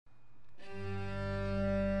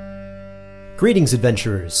Greetings,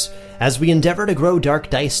 adventurers! As we endeavor to grow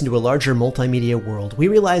Dark Dice into a larger multimedia world, we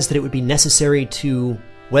realized that it would be necessary to,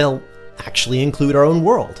 well, actually include our own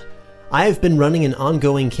world. I have been running an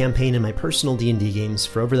ongoing campaign in my personal D&D games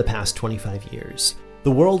for over the past 25 years. The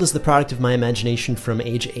world is the product of my imagination from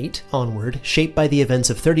age 8 onward, shaped by the events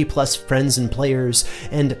of 30-plus friends and players,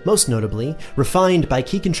 and, most notably, refined by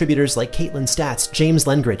key contributors like Caitlin Statz, James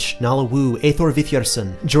Lengrich, Nala Wu, Aethor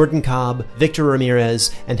Vithjarson, Jordan Cobb, Victor Ramirez,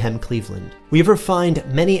 and Hem Cleveland. We have refined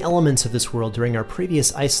many elements of this world during our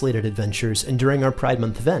previous isolated adventures and during our Pride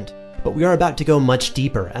Month event, but we are about to go much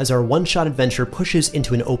deeper as our one-shot adventure pushes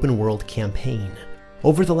into an open-world campaign.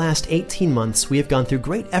 Over the last 18 months, we have gone through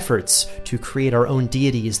great efforts to create our own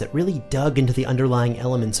deities that really dug into the underlying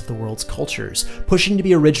elements of the world's cultures, pushing to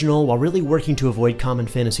be original while really working to avoid common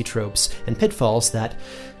fantasy tropes and pitfalls that,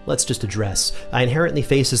 let's just address, I inherently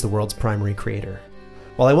face as the world's primary creator.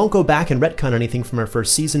 While I won't go back and retcon anything from our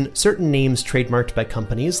first season, certain names trademarked by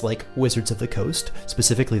companies like Wizards of the Coast,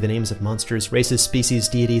 specifically the names of monsters, races, species,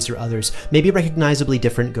 deities, or others, may be recognizably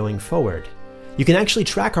different going forward. You can actually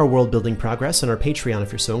track our world-building progress on our Patreon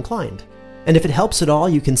if you're so inclined. And if it helps at all,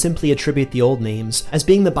 you can simply attribute the old names as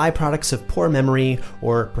being the byproducts of poor memory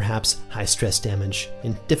or perhaps high stress damage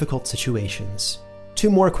in difficult situations. 2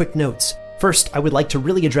 more quick notes. First, I would like to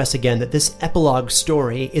really address again that this epilogue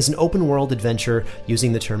story is an open-world adventure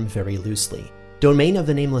using the term very loosely. Domain of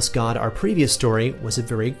the Nameless God, our previous story, was a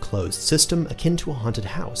very closed system akin to a haunted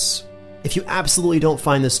house. If you absolutely don't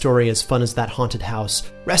find this story as fun as that haunted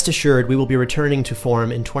house, rest assured we will be returning to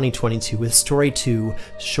form in 2022 with Story 2,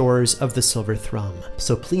 Shores of the Silver Thrum.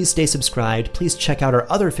 So please stay subscribed, please check out our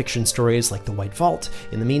other fiction stories like The White Vault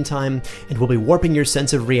in the meantime, and we'll be warping your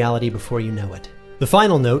sense of reality before you know it. The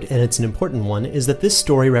final note, and it's an important one, is that this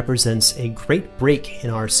story represents a great break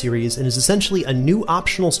in our series and is essentially a new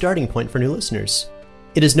optional starting point for new listeners.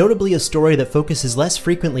 It is notably a story that focuses less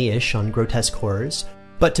frequently-ish on grotesque horrors,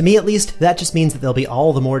 but to me at least, that just means that they'll be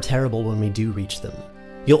all the more terrible when we do reach them.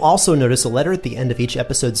 You'll also notice a letter at the end of each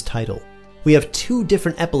episode's title. We have 2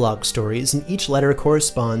 different epilogue stories, and each letter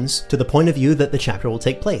corresponds to the point of view that the chapter will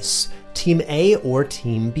take place, Team A or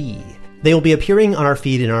Team B. They will be appearing on our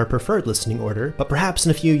feed in our preferred listening order, but perhaps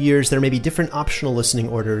in a few years there may be different optional listening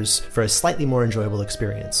orders for a slightly more enjoyable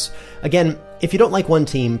experience. Again, if you don't like one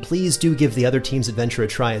team, please do give the other team's adventure a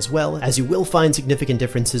try as well, as you will find significant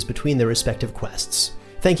differences between their respective quests.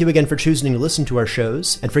 Thank you again for choosing to listen to our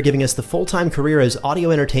shows, and for giving us the full-time career as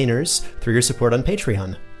audio entertainers through your support on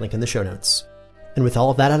Patreon, link in the show notes. And with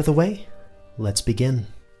all of that out of the way, let's begin.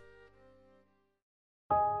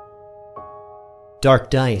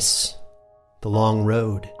 Dark Dice, The Long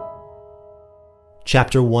Road.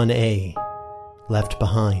 Chapter 1A, Left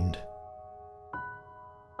Behind.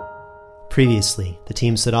 Previously, the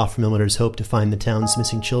team set off from Ilmater's Hope to find the town's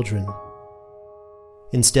missing children.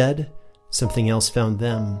 Instead, something else found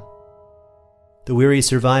them. The weary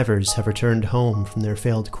survivors have returned home from their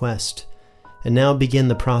failed quest, and now begin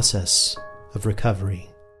the process of recovery.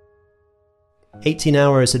 18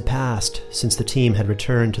 hours had passed since the team had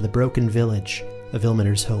returned to the broken village of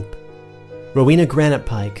Ilmater's Hope. Rowena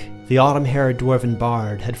Granitepike, the autumn-haired dwarven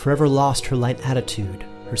bard, had forever lost her light attitude,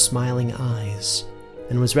 her smiling eyes,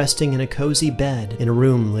 and was resting in a cozy bed in a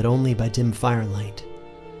room lit only by dim firelight.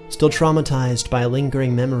 Still traumatized by a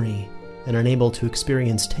lingering memory, and unable to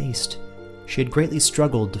experience taste, she had greatly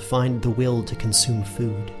struggled to find the will to consume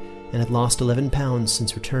food, and had lost 11 pounds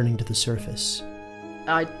since returning to the surface.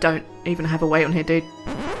 I don't even have a weight on here, dude.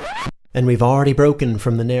 And we've already broken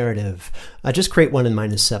from the narrative. Just create one in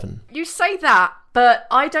 -7. You say that, but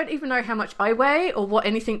I don't even know how much I weigh or what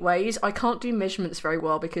anything weighs. I can't do measurements very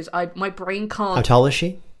well because my brain can't. How tall is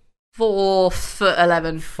she?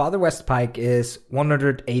 4'11". Father Westpike is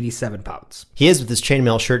 187 pounds. He is with his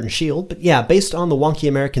chainmail shirt and shield, but yeah, based on the wonky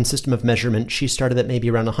American system of measurement, she started at maybe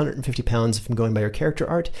around 150 pounds if I'm going by her character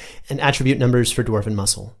art, and attribute numbers for dwarven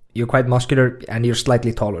muscle. You're quite muscular, and you're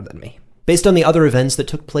slightly taller than me. Based on the other events that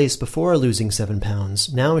took place before losing 7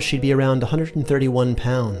 pounds, now she'd be around 131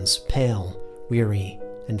 pounds, pale, weary,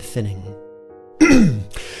 and thinning.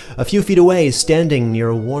 A few feet away, standing near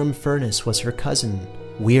a warm furnace, was her cousin,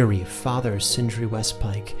 weary Father Sindri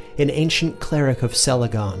Westpike, an ancient cleric of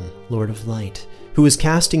Celagon, Lord of Light, who was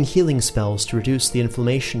casting healing spells to reduce the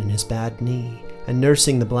inflammation in his bad knee, and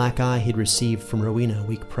nursing the black eye he'd received from Rowena a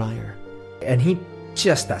week prior. And he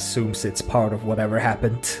just assumes it's part of whatever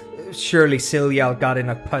happened. Surely Cilial got in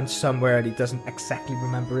a punch somewhere and he doesn't exactly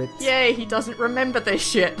remember it. Yay, he doesn't remember this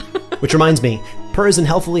shit. Which reminds me, per his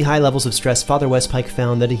unhealthily high levels of stress, Father Westpike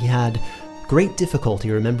found that he had great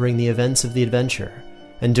difficulty remembering the events of the adventure,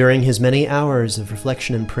 and during his many hours of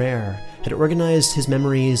reflection and prayer, had organized his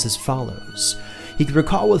memories as follows. He could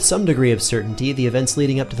recall with some degree of certainty the events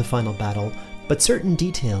leading up to the final battle, but certain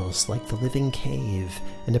details, like the living cave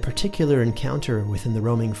and a particular encounter within the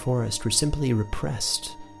roaming forest, were simply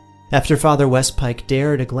repressed. After Father Westpike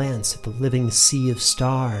dared a glance at the living sea of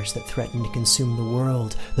stars that threatened to consume the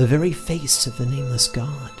world, the very face of the nameless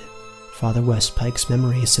god, Father Westpike's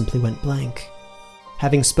memory simply went blank.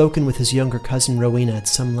 Having spoken with his younger cousin Rowena at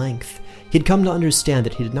some length, he had come to understand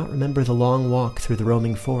that he did not remember the long walk through the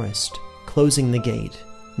roaming forest, closing the gate,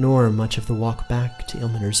 nor much of the walk back to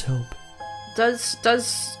Ilmater's Hope.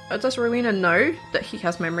 Does Rowena know that he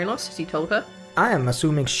has memory loss? Has he told her? I am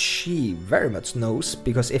assuming she very much knows,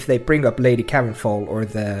 because if they bring up Lady Cavernfall or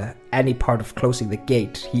any part of closing the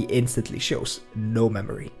gate, he instantly shows no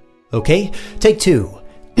memory. Okay, take 2.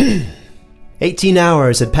 18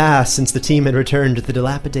 hours had passed since the team had returned to the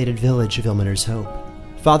dilapidated village of Ilmater's Hope.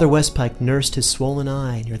 Father Westpike nursed his swollen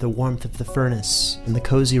eye near the warmth of the furnace in the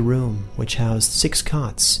cozy room, which housed 6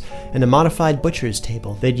 cots and a modified butcher's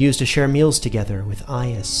table they'd used to share meals together with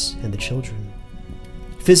Aias and the children.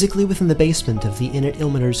 Physically within the basement of the inn at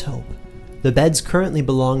Ilmater's Hope, the beds currently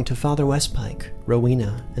belonged to Father Westpike,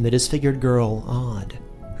 Rowena, and the disfigured girl, Odd,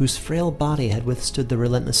 whose frail body had withstood the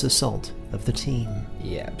relentless assault of the team.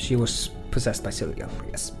 Yeah, she was possessed by Sylvia,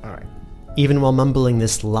 yes, alright. Even while mumbling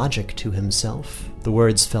this logic to himself, the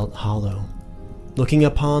words felt hollow. Looking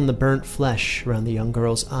upon the burnt flesh around the young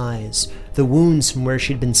girl's eyes, the wounds from where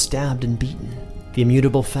she'd been stabbed and beaten, the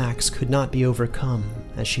immutable facts could not be overcome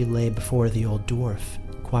as she lay before the old dwarf,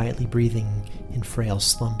 quietly breathing in frail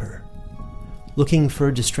slumber. Looking for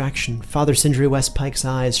a distraction, Father Sindri Westpike's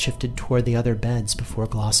eyes shifted toward the other beds before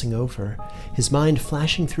glossing over, his mind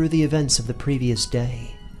flashing through the events of the previous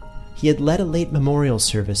day. He had led a late memorial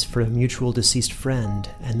service for a mutual deceased friend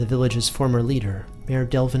and the village's former leader, Mayor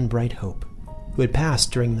Delvin Brighthope, who had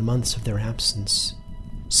passed during the months of their absence.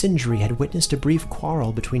 Sindri had witnessed a brief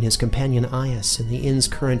quarrel between his companion Aias and the inn's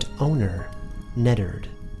current owner, Neddard.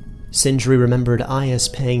 Sindri remembered Aias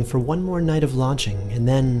paying for one more night of lodging, and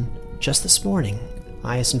then, just this morning,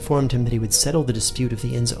 Aias informed him that he would settle the dispute of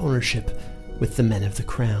the inn's ownership with the men of the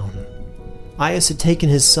crown. Aias had taken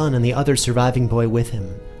his son and the other surviving boy with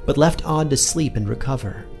him, but left Odd to sleep and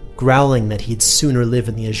recover, growling that he'd sooner live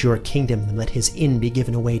in the Azure Kingdom than let his inn be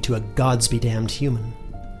given away to a gods-be-damned human.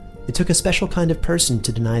 It took a special kind of person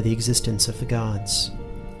to deny the existence of the gods.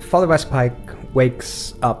 Father Westpike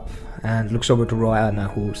wakes up and looks over to Rowena,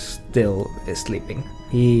 who still is sleeping.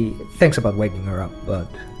 He thinks about waking her up, but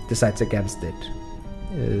decides against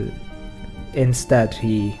it. Instead,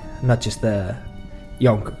 he nudges the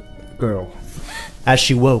young girl. As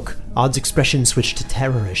she woke, Odd's expression switched to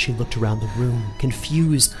terror as she looked around the room,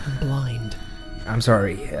 confused and blind. I'm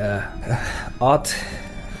sorry, Odd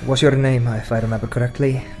was your name, if I remember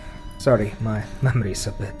correctly? Sorry, my memory's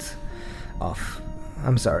a bit off.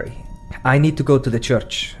 I'm sorry. I need to go to the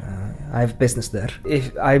church. I have business there.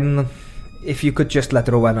 If you could just let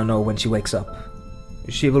Rowena know when she wakes up.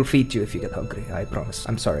 She will feed you if you get hungry, I promise.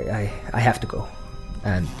 I'm sorry, I have to go.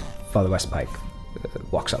 And Father Westpike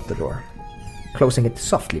walks out the door, closing it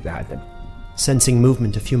softly behind him. Sensing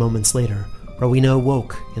movement a few moments later, Rowena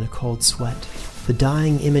awoke in a cold sweat, the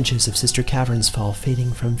dying images of Sister Cavernsfall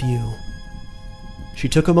fading from view. She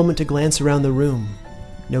took a moment to glance around the room,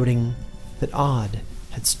 noting that Odd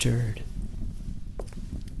had stirred.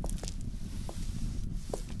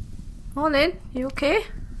 Morning, you okay?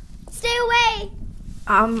 Stay away!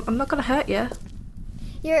 I'm not gonna hurt you.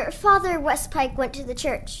 Your father, Westpike, went to the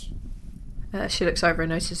church. She looks over and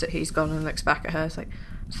notices that he's gone and looks back at her. It's like,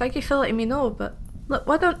 thank you for letting me know, but look,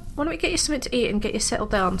 why don't we get you something to eat and get you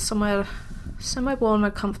settled down somewhere warm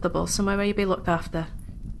and comfortable, somewhere where you'll be looked after.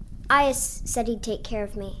 Aias said he'd take care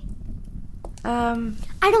of me. I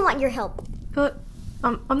don't want your help. But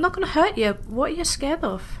I'm not going to hurt you. What are you scared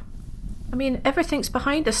of? I mean, everything's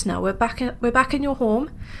behind us now. We're back in your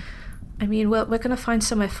home. I mean, we're going to find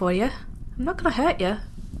somewhere for you. I'm not going to hurt you.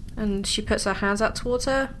 And she puts her hands out towards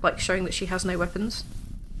her, like showing that she has no weapons.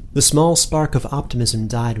 The small spark of optimism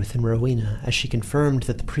died within Rowena as she confirmed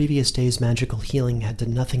that the previous day's magical healing had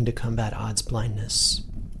done nothing to combat Odd's blindness.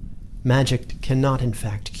 Magic cannot, in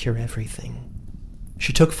fact, cure everything.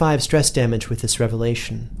 She took 5 stress damage with this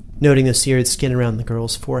revelation, noting the seared skin around the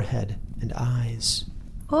girl's forehead and eyes.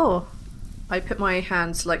 Oh, I put my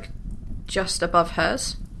hands, just above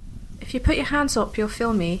hers. If you put your hands up, you'll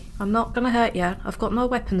feel me. I'm not going to hurt you. I've got no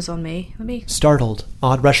weapons on me. Startled,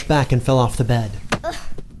 Odd rushed back and fell off the bed.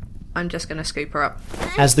 I'm just going to scoop her up.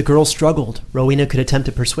 As the girl struggled, Rowena could attempt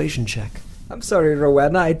a persuasion check, I'm sorry,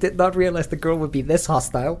 Rowena. I did not realize the girl would be this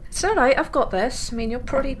hostile. It's alright, I've got this. I mean, you're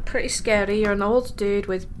pretty scary. You're an old dude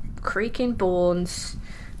with creaking bones,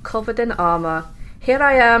 covered in armour. Here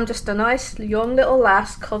I am, just a nice young little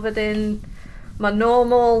lass covered in my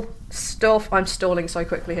normal stuff. I'm stalling so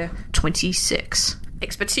quickly here. 26.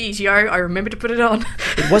 Expertise, yo. I remember to put it on.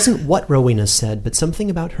 It wasn't what Rowena said, but something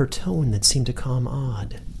about her tone that seemed to calm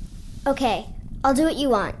Odd. Okay, I'll do what you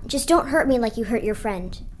want. Just don't hurt me like you hurt your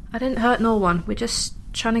friend. I didn't hurt no one. We're just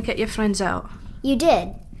trying to get your friends out. You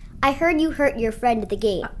did. I heard you hurt your friend at the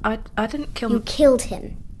gate. I didn't kill him. You killed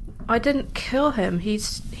him. I didn't kill him.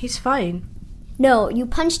 He's fine. No, you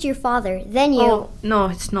punched your father. Then you... Oh, no,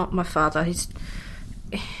 it's not my father.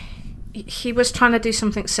 He was trying to do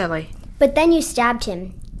something silly. But then you stabbed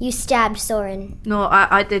him. You stabbed Soren. No,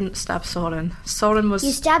 I didn't stab Soren. Soren was...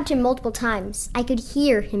 You stabbed him multiple times. I could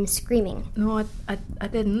hear him screaming. No, I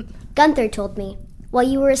didn't. Gunther told me. While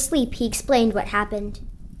you were asleep, he explained what happened.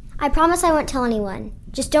 I promise I won't tell anyone.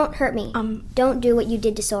 Just don't hurt me. Don't do what you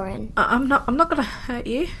did to Soren. I'm not gonna hurt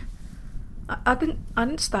you. I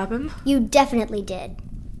didn't stab him. You definitely did.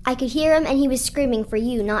 I could hear him and he was screaming for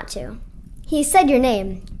you not to. He said your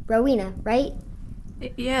name. Rowena, right?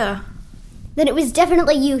 Yeah. Then it was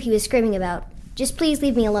definitely you he was screaming about. Just please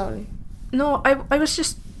leave me alone. No, I was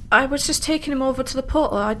just taking him over to the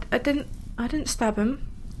portal. I didn't stab him.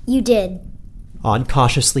 You did. Odd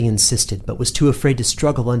cautiously insisted, but was too afraid to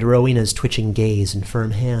struggle under Rowena's twitching gaze and firm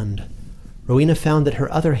hand. Rowena found that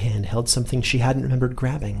her other hand held something she hadn't remembered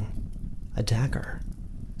grabbing. A dagger.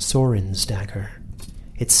 Soren's dagger.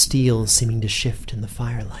 Its steel seeming to shift in the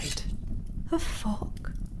firelight. The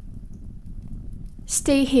fuck?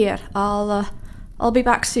 Stay here. I'll be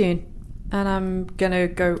back soon. And I'm gonna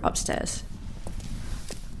go upstairs.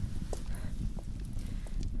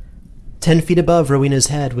 10 feet above Rowena's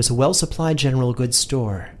head was a well-supplied general goods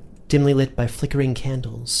store, dimly lit by flickering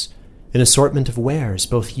candles. An assortment of wares,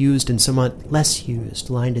 both used and somewhat less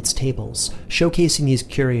used, lined its tables, showcasing these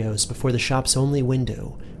curios before the shop's only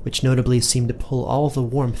window, which notably seemed to pull all the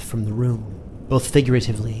warmth from the room, both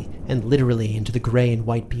figuratively and literally into the grey and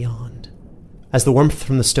white beyond. As the warmth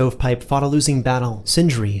from the stovepipe fought a losing battle,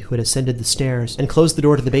 Sindri, who had ascended the stairs and closed the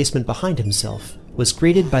door to the basement behind himself, was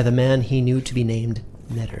greeted by the man he knew to be named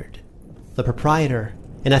Neddard. The proprietor,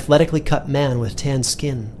 an athletically cut man with tan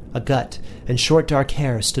skin, a gut, and short dark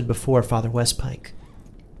hair, stood before Father Westpike.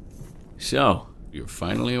 So, you're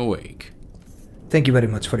finally awake. Thank you very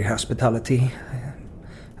much for your hospitality.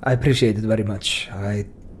 I appreciate it very much. I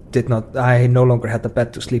no longer had a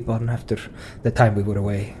bed to sleep on after the time we were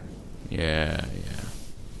away. Yeah.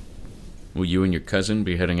 Will you and your cousin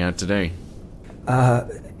be heading out today?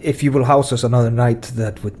 If you will house us another night,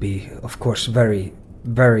 that would be, of course, very,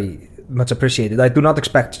 very much appreciated. I do not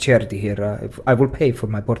expect charity here. I will pay for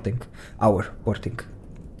my boarding. Our boarding.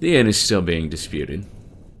 The inn is still being disputed,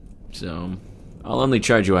 so I'll only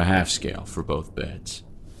charge you a half scale for both beds.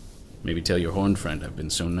 Maybe tell your horn friend I've been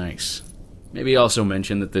so nice. Maybe also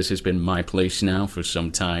mention that this has been my place now for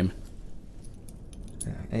some time.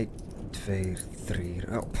 8, 2, 3...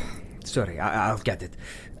 Oh, sorry, I'll get it.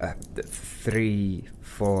 3,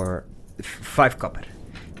 4, 5 copper.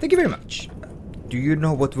 Thank you very much. Do you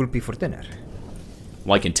know what will be for dinner?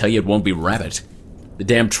 Well, I can tell you it won't be rabbit. The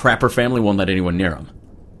damn Trapper family won't let anyone near them.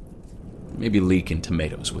 Maybe leek and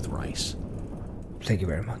tomatoes with rice. Thank you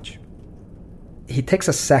very much. He takes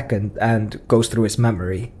a second and goes through his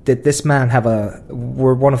memory. Did this man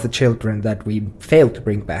were one of the children that we failed to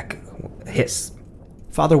bring back his?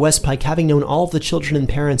 Father Westpike, having known all of the children and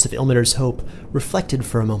parents of Ilmater's Hope, reflected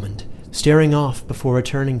for a moment, staring off before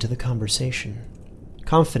returning to the conversation,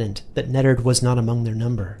 confident that Neddard was not among their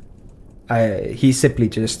number. He simply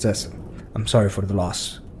just says, I'm sorry for the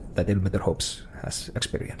loss that Ilmater Hopes has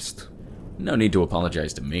experienced. No need to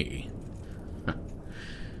apologize to me.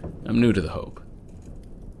 I'm new to the Hope.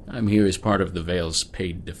 I'm here as part of the Vale's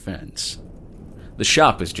paid defense. The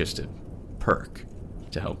shop is just a perk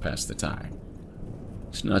to help pass the time.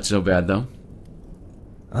 It's not so bad, though.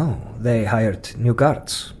 Oh, they hired new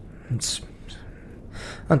guards. It's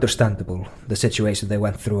understandable, the situation they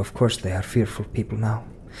went through. Of course, they are fearful people now.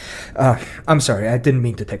 I'm sorry, I didn't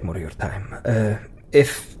mean to take more of your time.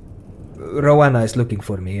 If Rowena is looking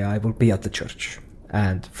for me, I will be at the church.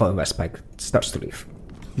 And Father Westpike starts to leave.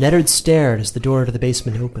 Neddard stared as the door to the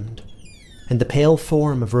basement opened, and the pale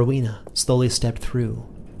form of Rowena slowly stepped through,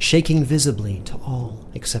 shaking visibly to all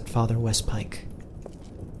except Father Westpike.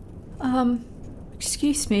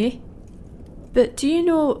 Excuse me, but do you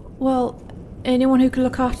know, anyone who could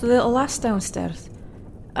look after the little lass downstairs?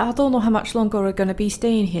 I don't know how much longer we're going to be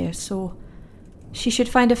staying here, so she should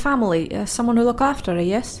find a family, someone who look after her,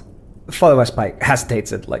 yes? Father Westpike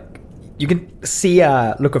hesitates and, you can see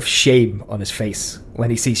a look of shame on his face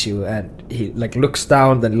when he sees you, and he, looks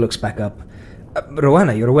down, then he looks back up.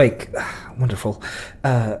 Rowena, you're awake. Wonderful.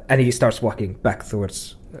 And he starts walking back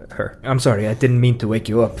towards her. I'm sorry, I didn't mean to wake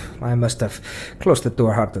you up. I must have closed the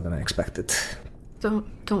door harder than I expected.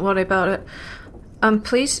 Don't worry about it.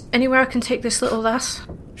 Please, anywhere I can take this little lass?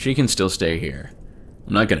 She can still stay here.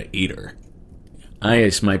 I'm not gonna eat her.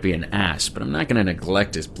 Aias might be an ass, but I'm not gonna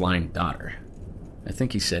neglect his blind daughter. I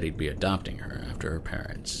think he said he'd be adopting her after her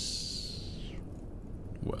parents...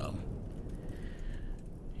 Well...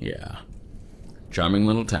 Yeah. Charming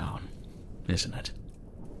little town, isn't it?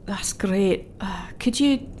 That's great. Could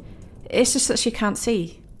you... It's just that she can't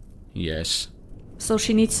see. Yes. So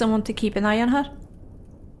she needs someone to keep an eye on her?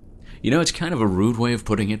 You know, it's kind of a rude way of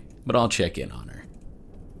putting it, but I'll check in on her.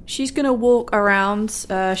 She's going to walk around,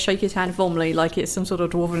 shake his hand formally like it's some sort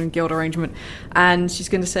of Dwarven Guild arrangement, and she's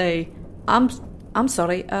going to say, I'm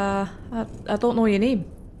sorry, I don't know your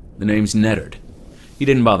name. The name's Neddard. He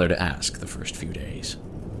didn't bother to ask the first few days.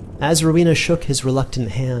 As Rowena shook his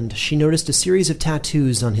reluctant hand, she noticed a series of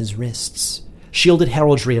tattoos on his wrists. Shielded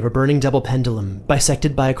heraldry of a burning double pendulum,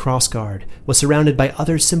 bisected by a crossguard, was surrounded by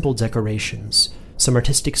other simple decorations. Some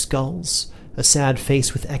artistic skulls, a sad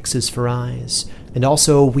face with X's for eyes, and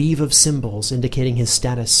also a weave of symbols indicating his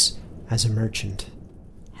status as a merchant.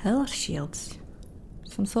 Hell shields.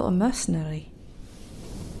 Some sort of mercenary.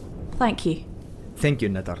 Thank you. Thank you,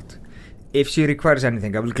 Neddard. If she requires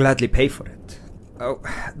anything, I will gladly pay for it. Oh,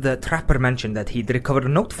 the trapper mentioned that he'd recovered a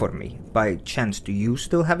note for me. By chance, do you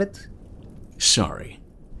still have it? Sorry.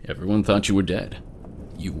 Everyone thought you were dead.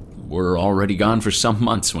 You were already gone for some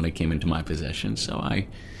months when it came into my possession, so I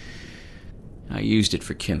used it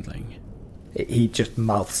for kindling. He just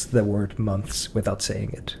mouths the word months without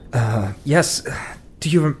saying it. Yes.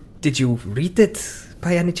 Did you read it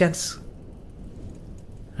by any chance?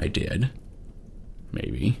 I did.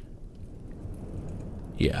 Maybe.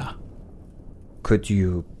 Yeah. Could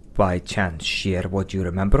you, by chance, share what you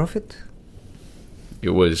remember of it? It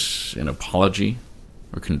was an apology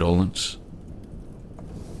or condolence.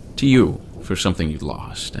 To you, for something you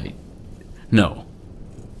lost. No.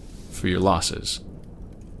 For your losses.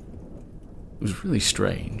 It was really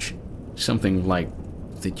strange. Something like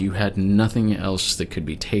that you had nothing else that could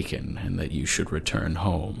be taken and that you should return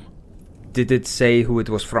home. Did it say who it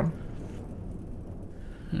was from?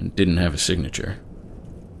 It didn't have a signature.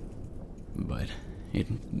 But it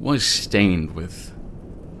was stained with,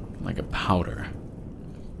 like a powder.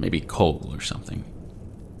 Maybe coal or something.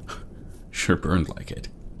 Sure burned like it.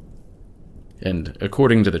 And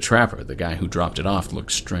according to the trapper, the guy who dropped it off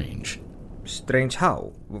looked strange. Strange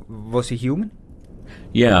how? Was he human?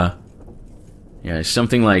 Yeah. Yeah,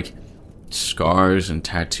 something like scars and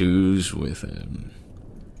tattoos with a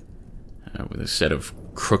set of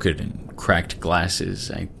crooked and cracked glasses,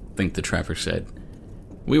 I think the trapper said.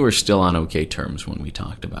 We were still on okay terms when we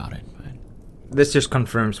talked about it, but... This just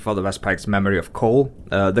confirms Father Westpike's memory of Cole,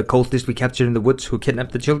 the cultist we captured in the woods who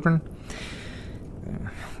kidnapped the children.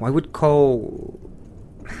 Why would Cole...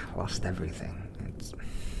 lost everything?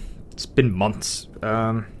 It's been months.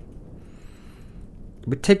 It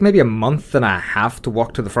would take maybe a month and a half to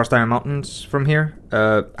walk to the Frost Iron Mountains from here.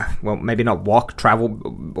 Well, maybe not walk, travel.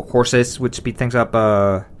 Horses would speed things up.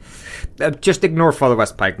 Just ignore Father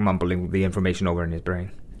Westpike mumbling the information over in his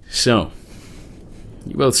brain. So,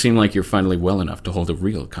 you both seem like you're finally well enough to hold a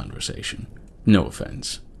real conversation. No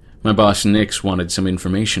offense. My boss Nix wanted some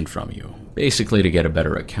information from you, basically to get a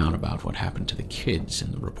better account about what happened to the kids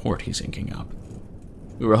in the report he's inking up.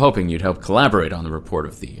 We were hoping you'd help collaborate on the report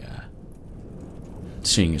of the,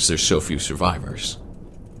 seeing as there's so few survivors.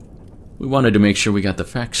 We wanted to make sure we got the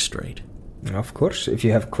facts straight. Of course, if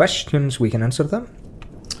you have questions, we can answer them.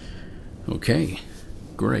 Okay,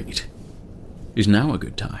 great. Is now a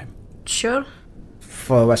good time? Sure.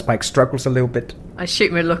 Father Westpike struggles a little bit. I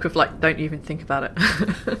shoot him a look of don't even think about it.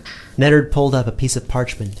 Neddard pulled up a piece of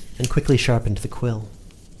parchment and quickly sharpened the quill.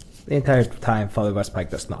 The entire time, Father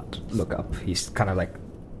Westpike does not look up. He's kind of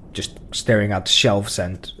just staring at shelves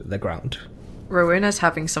and the ground. Rowena's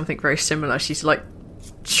having something very similar. She's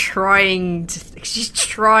trying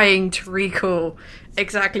to recall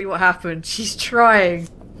exactly what happened. She's trying.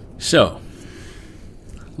 So,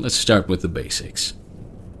 let's start with the basics.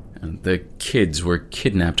 And the kids were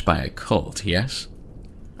kidnapped by a cult, yes?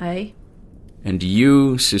 Aye. And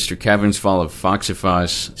you, Sister Cavernsfall of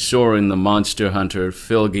Foxifos, Soren the monster hunter,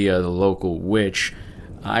 Philgia the local witch,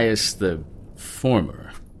 Aias the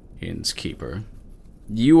former innkeeper,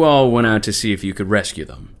 you all went out to see if you could rescue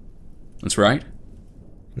them. That's right?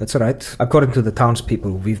 That's right. According to the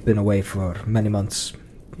townspeople, we've been away for many months.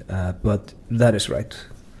 but that is right.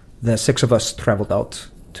 The 6 of us traveled out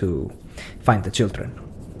to find the children.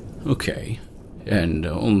 Okay. And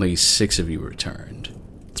only 6 of you returned.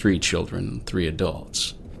 3 children, 3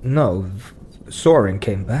 adults. No, Soren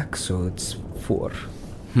came back, so it's 4.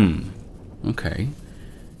 Okay.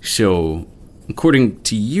 So, according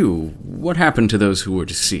to you, what happened to those who were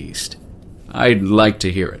deceased? I'd like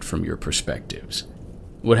to hear it from your perspectives.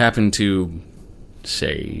 What happened to,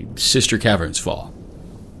 say, Sister Cavern's Fall?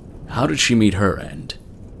 How did she meet her end?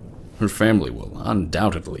 Her family will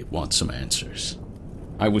undoubtedly want some answers.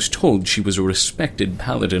 I was told she was a respected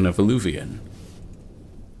paladin of Eluvian.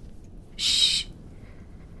 She...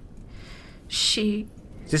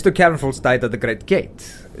 Sister Caverns died at the Great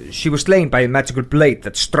Gate. She was slain by a magical blade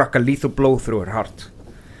that struck a lethal blow through her heart.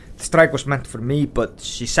 The strike was meant for me, but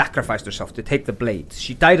she sacrificed herself to take the blade.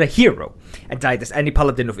 She died a hero, and died as any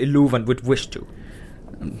paladin of Eluvan would wish to.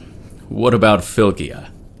 What about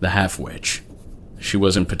Filgia, the half-witch? She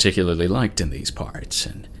wasn't particularly liked in these parts,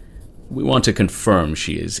 and we want to confirm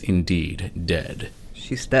she is indeed dead.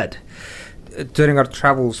 She's dead. During our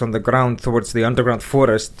travels on the ground towards the underground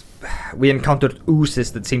forest, we encountered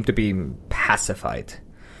oozes that seemed to be pacified.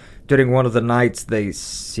 During one of the nights, they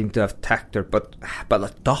seemed to have attacked her, but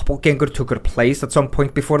a doppelganger took her place at some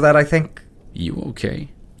point before that, I think. You okay?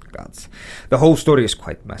 Gods. The whole story is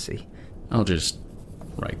quite messy. I'll just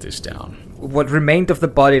write this down. What remained of the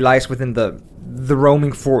body lies within the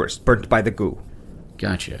roaming forest burnt by the goo.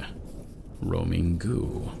 Gotcha. Roaming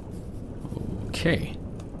goo. Okay.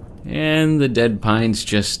 And the dead pines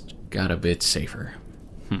just got a bit safer.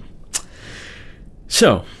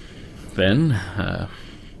 So, then,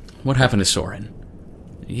 what happened to Soren?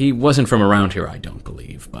 He wasn't from around here, I don't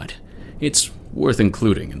believe, but it's worth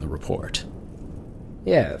including in the report.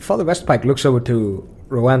 Yeah, Father Westpike looks over to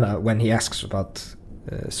Rowena when he asks about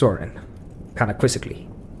Soren, kind of quizzically.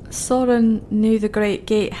 Soren knew the Great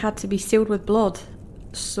Gate had to be sealed with blood,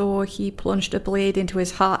 so he plunged a blade into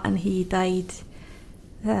his heart and he died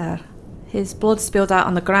there. His blood spilled out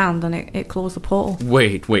on the ground and it closed the portal.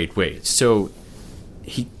 Wait. So,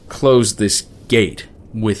 he closed this gate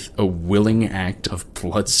with a willing act of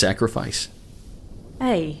blood sacrifice?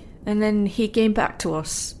 Hey, and then he came back to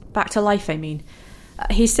us. Back to life, I mean.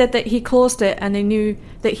 He said that he closed it and they knew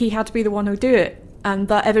that he had to be the one who do it, and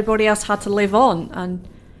that everybody else had to live on,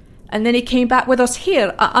 and then he came back with us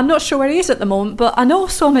here. I'm not sure where he is at the moment, but I know I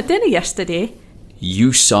saw him at dinner yesterday.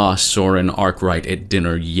 You saw Soren Arkwright at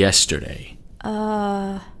dinner yesterday?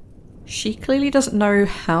 She clearly doesn't know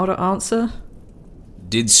how to answer.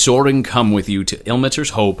 Did Soren come with you to Ilmater's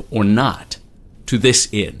Hope or not? To this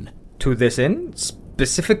inn? To this inn?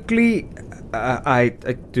 Specifically, I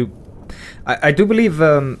do believe,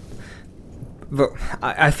 well,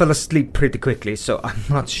 I fell asleep pretty quickly, so I'm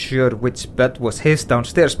not sure which bed was his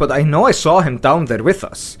downstairs, but I know I saw him down there with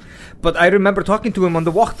us. But I remember talking to him on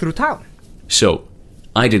the walk through town. So,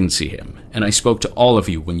 I didn't see him, and I spoke to all of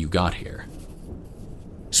you when you got here.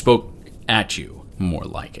 Spoke at you, more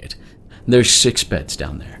like it. There's 6 beds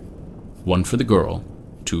down there. 1 for the girl,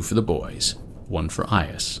 2 for the boys, 1 for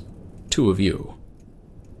Ias, 2 of you.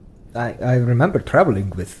 I remember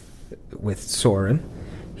traveling with Soren.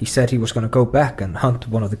 He said he was going to go back and hunt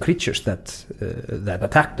one of the creatures that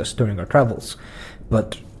attacked us during our travels.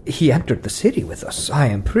 But he entered the city with us, I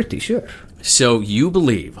am pretty sure. So you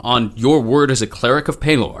believe, on your word as a cleric of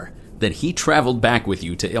Pelor, that he traveled back with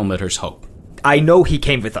you to Ilmater's Hope? I know he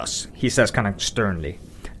came with us, he says kind of sternly.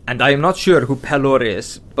 And I am not sure who Pelor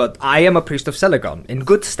is, but I am a priest of Celegon, in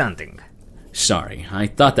good standing. Sorry, I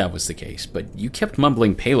thought that was the case, but you kept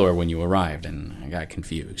mumbling Pelor when you arrived, and I got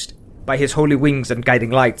confused. By his holy wings and guiding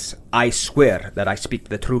lights, I swear that I speak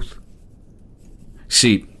the truth.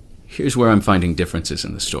 See, here's where I'm finding differences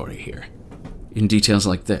in the story here. In details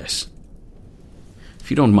like this. If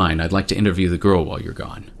you don't mind, I'd like to interview the girl while you're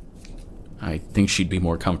gone. I think she'd be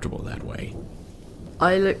more comfortable that way.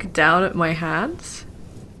 I look down at my hands.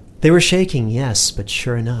 They were shaking, yes, but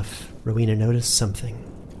sure enough, Rowena noticed something.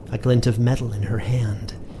 A glint of metal in her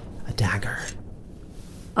hand. A dagger.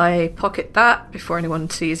 I pocket that before anyone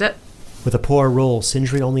sees it. With a poor roll,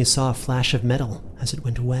 Sindri only saw a flash of metal as it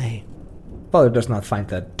went away. Father does not find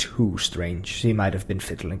that too strange. She might have been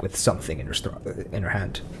fiddling with something in her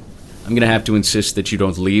hand. I'm going to have to insist that you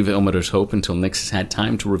don't leave Ilmater's Hope until Nyx has had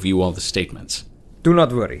time to review all the statements. Do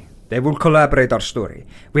not worry. They will collaborate our story.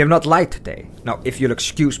 We have not lied today. Now, if you'll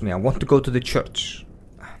excuse me, I want to go to the church.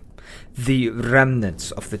 The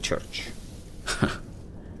remnants of the church.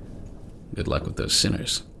 Good luck with those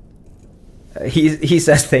sinners. He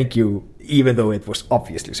says thank you, even though it was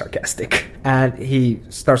obviously sarcastic. And he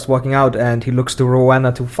starts walking out, and he looks to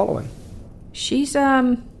Rowena to follow him. She's,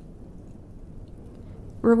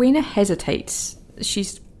 Rowena hesitates.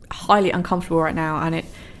 She's highly uncomfortable right now, and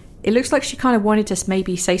it looks like she kind of wanted to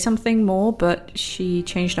maybe say something more, but she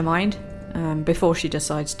changed her mind before she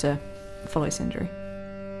decides to follow Sindri.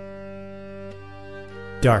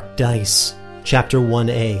 Dark Dice, Chapter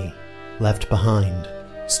 1A, Left Behind.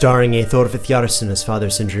 Starring Aethor Vithjarson as Father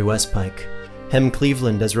Sindri Westpike, Hem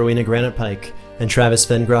Cleveland as Rowena Granite Pike, and Travis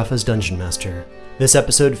Vengroff as Dungeon Master. This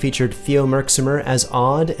episode featured Theo Merksimer as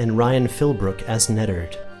Odd and Ryan Philbrook as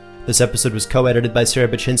Neddard. This episode was co-edited by Sarah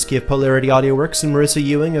Baczynski of Polarity AudioWorks and Marissa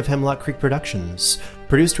Ewing of Hemlock Creek Productions.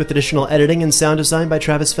 Produced with additional editing and sound design by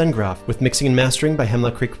Travis Vengroff, with mixing and mastering by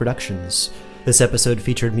Hemlock Creek Productions. This episode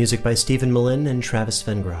featured music by Stephen Malin and Travis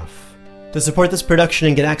Vengroff. To support this production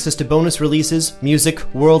and get access to bonus releases, music,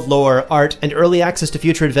 world lore, art, and early access to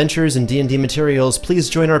future adventures and D&D materials, please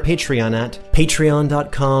join our Patreon at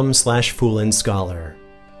patreon.com/foolandscholar.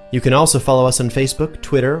 You can also follow us on Facebook,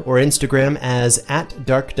 Twitter, or Instagram as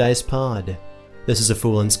 @DarkDicePod. This is a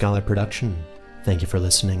Fool and Scholar production. Thank you for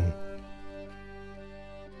listening.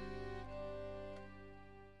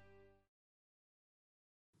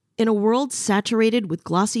 In a world saturated with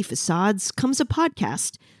glossy facades comes a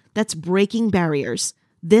podcast that's breaking barriers.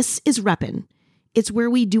 This is Reppin'. It's where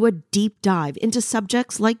we do a deep dive into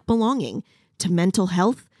subjects like belonging, to mental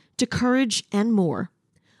health, to courage, and more.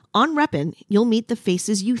 On Reppin', you'll meet the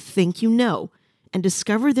faces you think you know and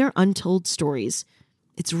discover their untold stories.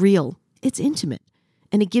 It's real, it's intimate,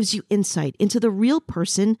 and it gives you insight into the real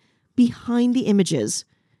person behind the images.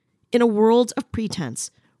 In a world of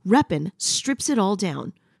pretense, Reppin' strips it all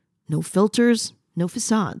down. No filters, no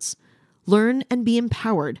facades. Learn and be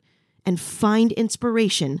empowered, and find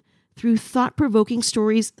inspiration through thought-provoking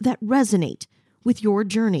stories that resonate with your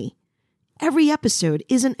journey. Every episode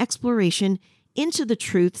is an exploration into the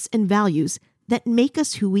truths and values that make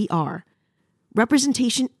us who we are.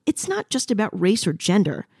 Representation, it's not just about race or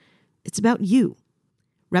gender. It's about you.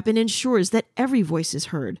 Reppin' ensures that every voice is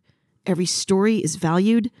heard, every story is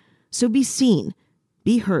valued, so be seen,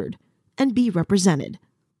 be heard, and be represented.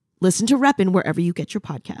 Listen to Reppin' wherever you get your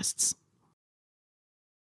podcasts.